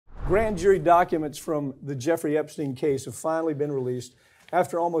Grand jury documents from the Jeffrey Epstein case have finally been released.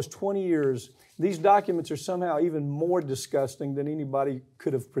 After almost 20 years, these documents are somehow even more disgusting than anybody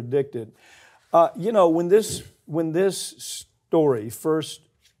could have predicted. You know, when this story first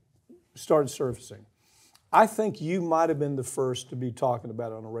started surfacing, I think you might have been the first to be talking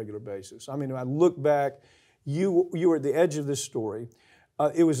about it on a regular basis. I mean, I look back, you were at the edge of this story.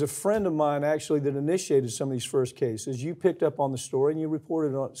 It was a friend of mine, actually, that initiated some of these first cases. You picked up on the story and you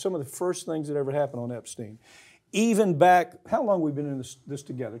reported on some of the first things that ever happened on Epstein. Even back, how long have we been in this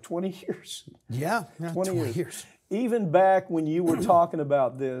together? 20 years? Yeah, 20 years. Even back when you were talking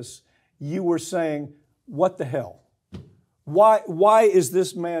about this, you were saying, what the hell? Why is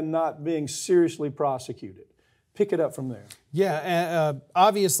this man not being seriously prosecuted? Pick it up from there. Yeah,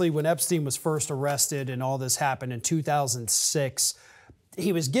 obviously when Epstein was first arrested and all this happened in 2006,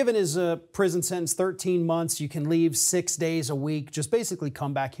 he was given his prison sentence, 13 months. You can leave 6 days a week. Just basically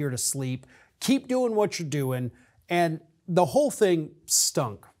come back here to sleep. Keep doing what you're doing. And the whole thing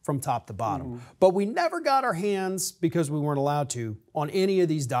stunk from top to bottom. But we never got our hands, because we weren't allowed to, on any of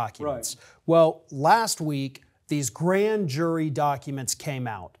these documents. Right. Well, last week, these grand jury documents came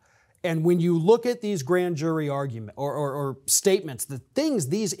out. And when you look at these grand jury argument or statements, the things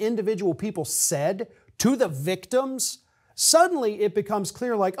these individual people said to the victims, suddenly it becomes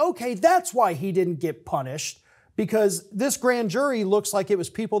clear, like, okay, that's why he didn't get punished, because this grand jury looks like it was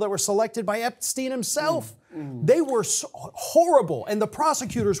people that were selected by Epstein himself. They were so horrible, and the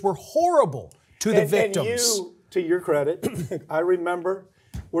prosecutors were horrible to the victims. And you, to your credit, I remember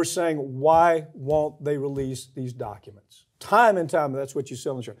we're saying, why won't they release these documents? Time and time, that's what you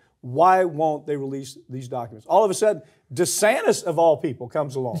sell in the show. Why won't they release these documents? All of a sudden, DeSantis, of all people,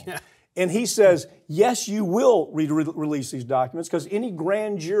 comes along. Yeah. And he says, yes, you will release these documents, because any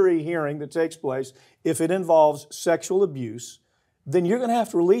grand jury hearing that takes place, if it involves sexual abuse, then you're going to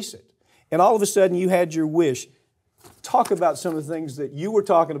have to release it. And all of a sudden, you had your wish. Talk about some of the things that you were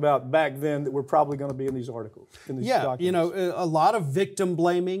talking about back then that were probably going to be in these articles, in these documents. You know, a lot of victim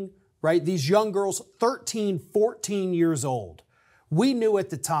blaming, right? These young girls, 13, 14 years old. We knew at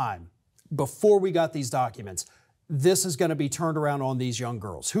the time, before we got these documents, this is going to be turned around on these young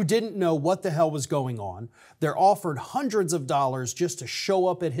girls who didn't know what the hell was going on. They're offered hundreds of dollars just to show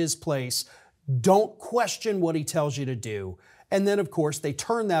up at his place. Don't question what he tells you to do. And then, of course, they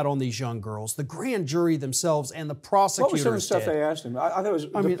turn that on these young girls. The grand jury themselves and the prosecutors What was some of the stuff they asked him? I thought it was...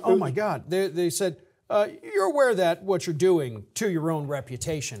 I mean, oh my God. They said, you're aware that what you're doing to your own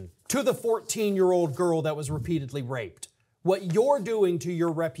reputation, to the 14-year-old girl that was repeatedly raped, what you're doing to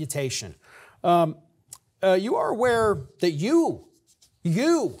your reputation. You are aware that you,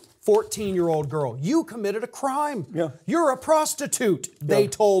 14-year-old girl, you committed a crime. Yeah. You're a prostitute, they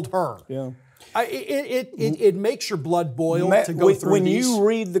told her. Yeah. It makes your blood boil to go through when these. When you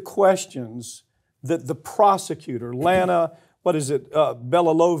read the questions that the prosecutor, Lana,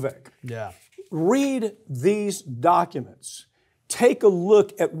 Belalovec, read these documents. Take a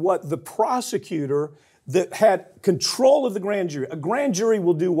look at what the prosecutor that had control of the grand jury. A grand jury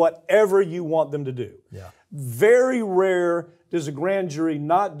will do whatever you want them to do. Yeah. Very rare does a grand jury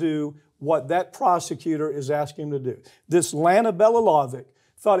not do what that prosecutor is asking them to do. This Lana Belalovec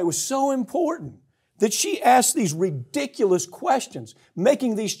thought it was so important that she asked these ridiculous questions,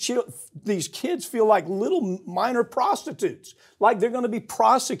 making these kids feel like little minor prostitutes, like they're going to be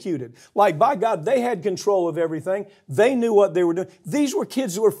prosecuted, like, by God, they had control of everything. They knew what they were doing. These were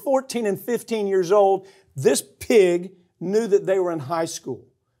kids who were 14 and 15 years old. This pig knew that they were in high school.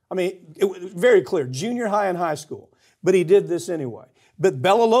 I mean, it was very clear, junior high and high school. But he did this anyway. But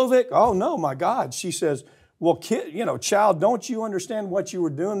Belalovec, oh no, my God, she says, well, kid, child, don't you understand what you were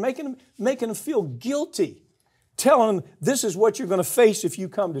doing? Making them feel guilty. Telling them this is what you're going to face if you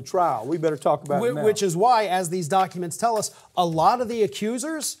come to trial. We better talk about it now. Which is why, as these documents tell us, a lot of the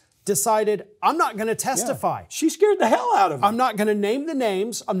accusers decided, I'm not going to testify. Yeah. She scared the hell out of them. I'm not going to name the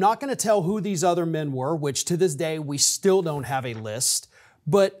names. I'm not going to tell who these other men were, which to this day we still don't have a list.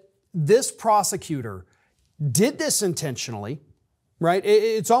 But this prosecutor did this intentionally, right?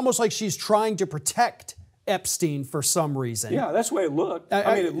 It's almost like she's trying to protect Epstein for some reason. Yeah, that's the way it looked.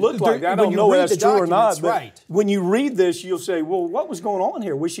 I mean, it looked like that. I don't know whether that's true or not, but when you read this, you'll say, well, what was going on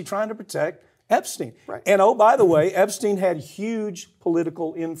here? Was she trying to protect Epstein? Right. And oh, by the way, Epstein had huge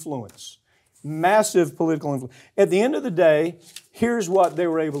political influence, massive political influence. At the end of the day, here's what they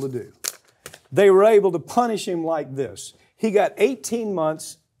were able to do. They were able to punish him like this. He got 18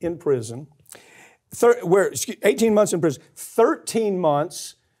 months in prison, 18 months in prison, 13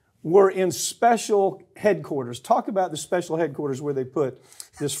 months were in special headquarters. Talk about the special headquarters where they put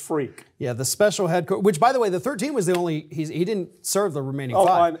this freak. Yeah, the special headquarters, which, by the way, the 13 was the only, he didn't serve the remaining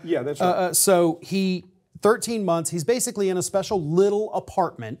 5. Yeah, that's right. So 13 months, he's basically in a special little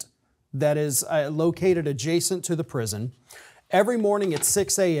apartment that is located adjacent to the prison. Every morning at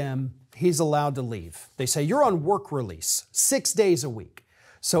 6 a.m., he's allowed to leave. They say, you're on work release, 6 days a week.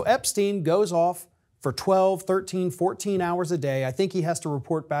 So Epstein goes off for 12, 13, 14 hours a day. I think he has to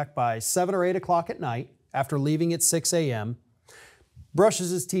report back by 7 or 8 o'clock at night after leaving at 6 a.m., brushes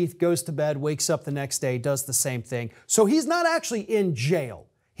his teeth, goes to bed, wakes up the next day, does the same thing. So he's not actually in jail.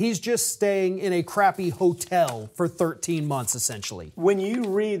 He's just staying in a crappy hotel for 13 months, essentially. When you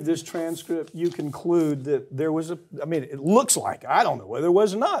read this transcript, you conclude that there was it looks like, I don't know whether it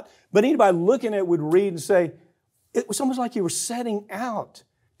was or not, but anybody looking at it would read and say, it was almost like you were setting out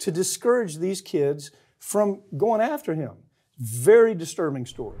to discourage these kids from going after him. Very disturbing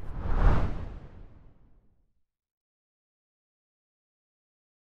story.